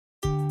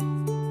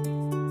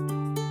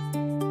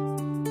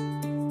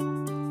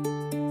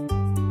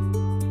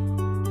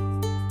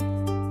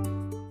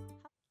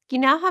You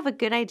now have a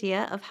good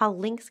idea of how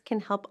links can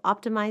help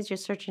optimize your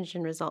search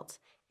engine results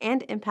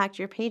and impact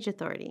your page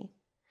authority.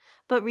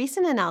 But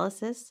recent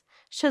analysis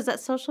shows that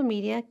social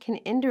media can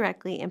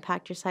indirectly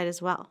impact your site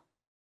as well.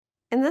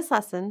 In this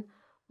lesson,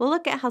 we'll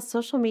look at how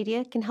social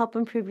media can help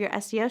improve your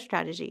SEO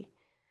strategy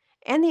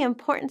and the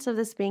importance of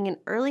this being an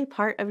early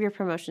part of your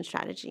promotion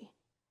strategy.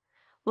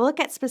 We'll look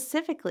at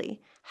specifically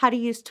how to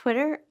use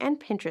Twitter and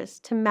Pinterest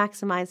to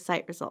maximize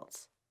site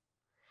results.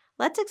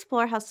 Let's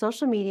explore how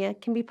social media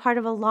can be part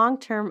of a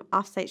long-term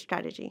off-site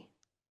strategy.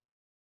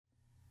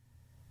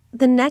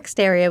 The next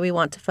area we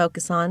want to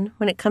focus on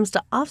when it comes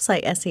to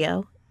off-site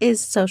SEO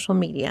is social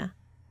media.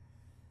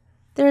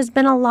 There has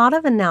been a lot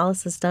of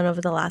analysis done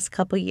over the last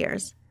couple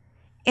years,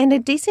 and a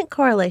decent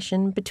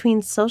correlation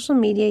between social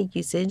media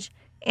usage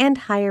and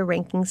higher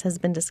rankings has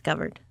been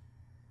discovered.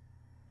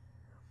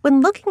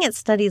 When looking at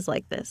studies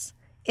like this,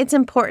 it's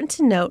important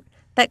to note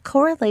that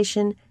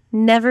correlation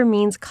never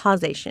means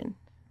causation.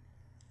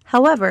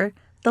 However,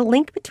 the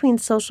link between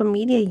social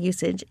media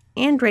usage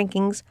and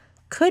rankings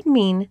could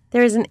mean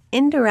there is an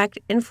indirect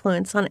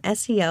influence on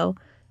SEO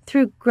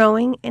through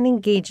growing and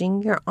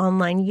engaging your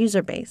online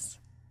user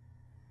base.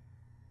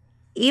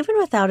 Even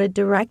without a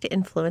direct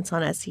influence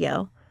on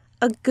SEO,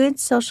 a good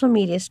social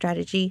media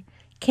strategy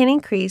can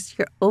increase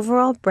your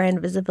overall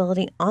brand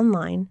visibility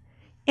online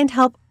and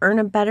help earn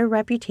a better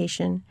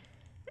reputation,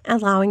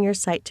 allowing your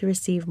site to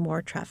receive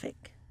more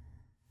traffic.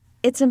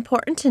 It's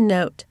important to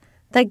note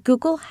that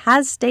Google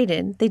has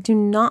stated they do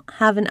not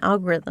have an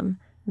algorithm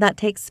that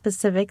takes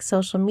specific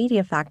social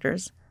media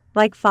factors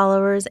like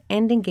followers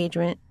and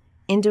engagement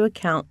into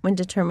account when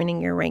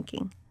determining your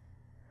ranking.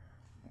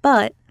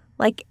 But,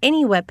 like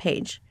any web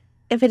page,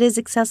 if it is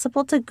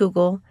accessible to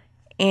Google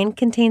and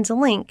contains a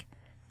link,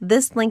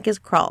 this link is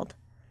crawled.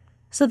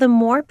 So the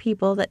more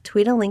people that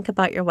tweet a link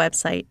about your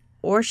website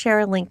or share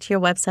a link to your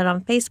website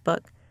on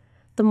Facebook,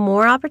 the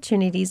more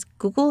opportunities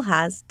Google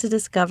has to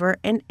discover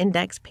and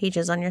index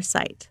pages on your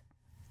site.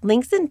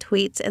 Links in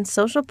tweets and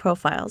social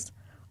profiles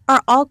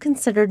are all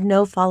considered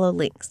no-follow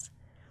links,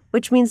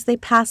 which means they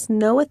pass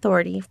no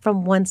authority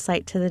from one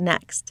site to the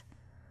next.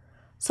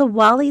 So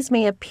while these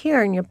may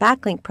appear in your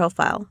backlink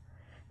profile,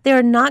 they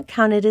are not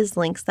counted as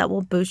links that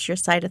will boost your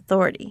site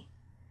authority.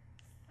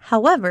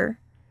 However,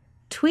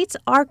 tweets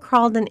are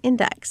crawled and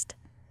indexed,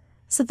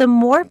 so the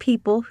more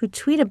people who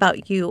tweet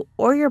about you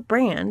or your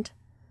brand,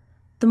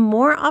 the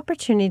more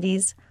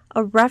opportunities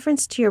a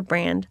reference to your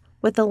brand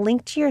with a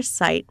link to your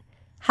site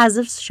has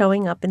of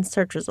showing up in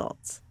search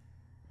results.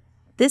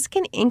 This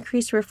can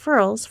increase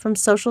referrals from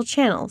social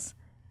channels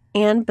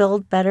and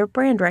build better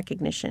brand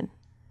recognition.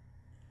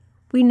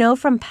 We know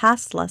from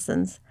past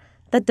lessons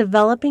that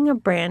developing a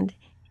brand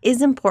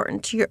is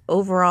important to your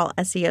overall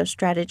SEO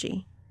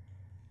strategy,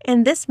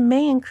 and this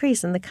may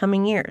increase in the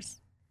coming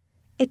years.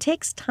 It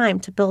takes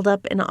time to build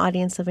up an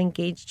audience of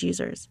engaged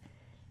users,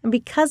 and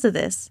because of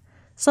this,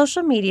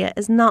 social media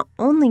is not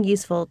only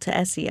useful to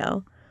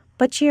SEO,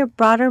 but to your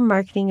broader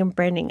marketing and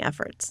branding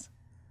efforts.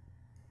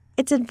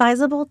 It's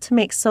advisable to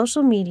make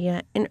social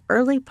media an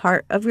early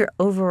part of your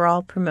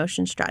overall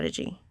promotion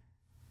strategy.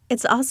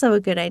 It's also a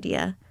good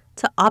idea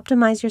to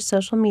optimize your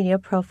social media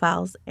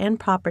profiles and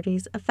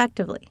properties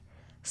effectively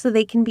so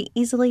they can be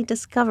easily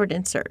discovered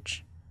in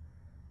search.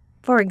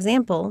 For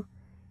example,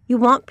 you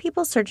want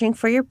people searching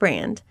for your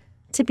brand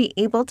to be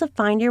able to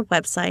find your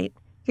website,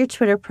 your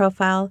Twitter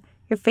profile,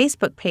 your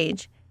Facebook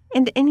page,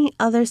 and any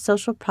other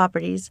social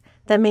properties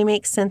that may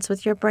make sense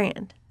with your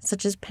brand,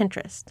 such as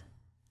Pinterest.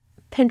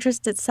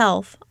 Pinterest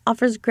itself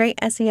offers great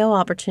SEO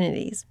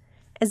opportunities,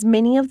 as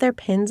many of their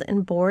pins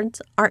and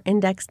boards are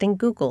indexed in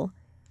Google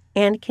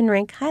and can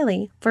rank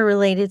highly for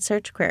related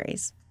search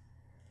queries.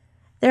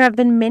 There have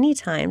been many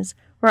times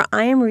where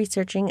I am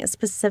researching a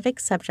specific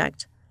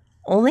subject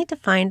only to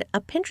find a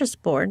Pinterest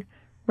board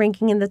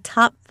ranking in the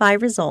top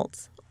 5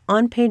 results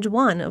on page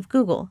 1 of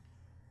Google.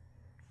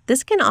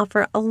 This can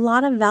offer a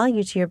lot of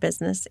value to your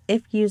business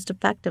if used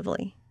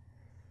effectively.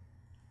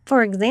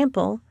 For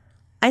example,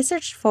 I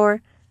searched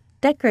for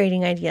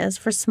decorating ideas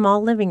for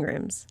small living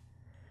rooms.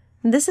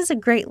 This is a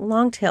great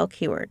long-tail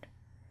keyword,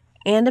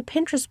 and a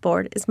Pinterest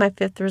board is my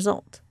 5th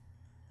result.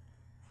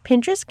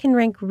 Pinterest can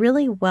rank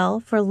really well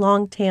for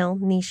long-tail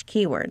niche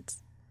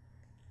keywords.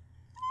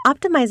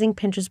 Optimizing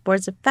Pinterest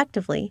boards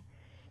effectively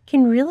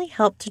can really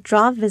help to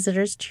draw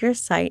visitors to your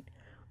site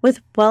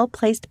with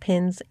well-placed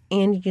pins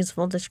and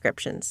useful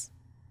descriptions.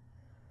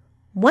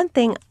 One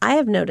thing I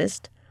have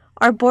noticed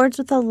are boards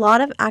with a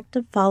lot of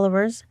active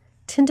followers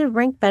tend to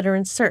rank better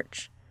in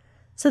search.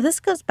 So this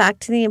goes back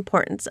to the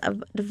importance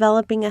of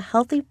developing a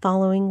healthy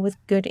following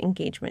with good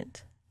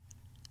engagement.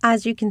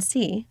 As you can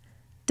see,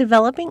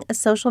 developing a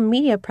social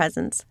media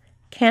presence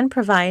can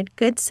provide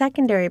good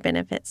secondary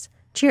benefits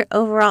to your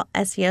overall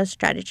SEO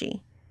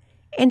strategy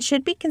and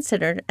should be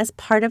considered as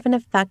part of an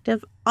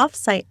effective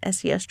off-site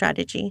SEO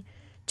strategy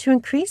to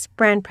increase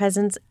brand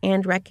presence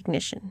and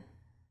recognition.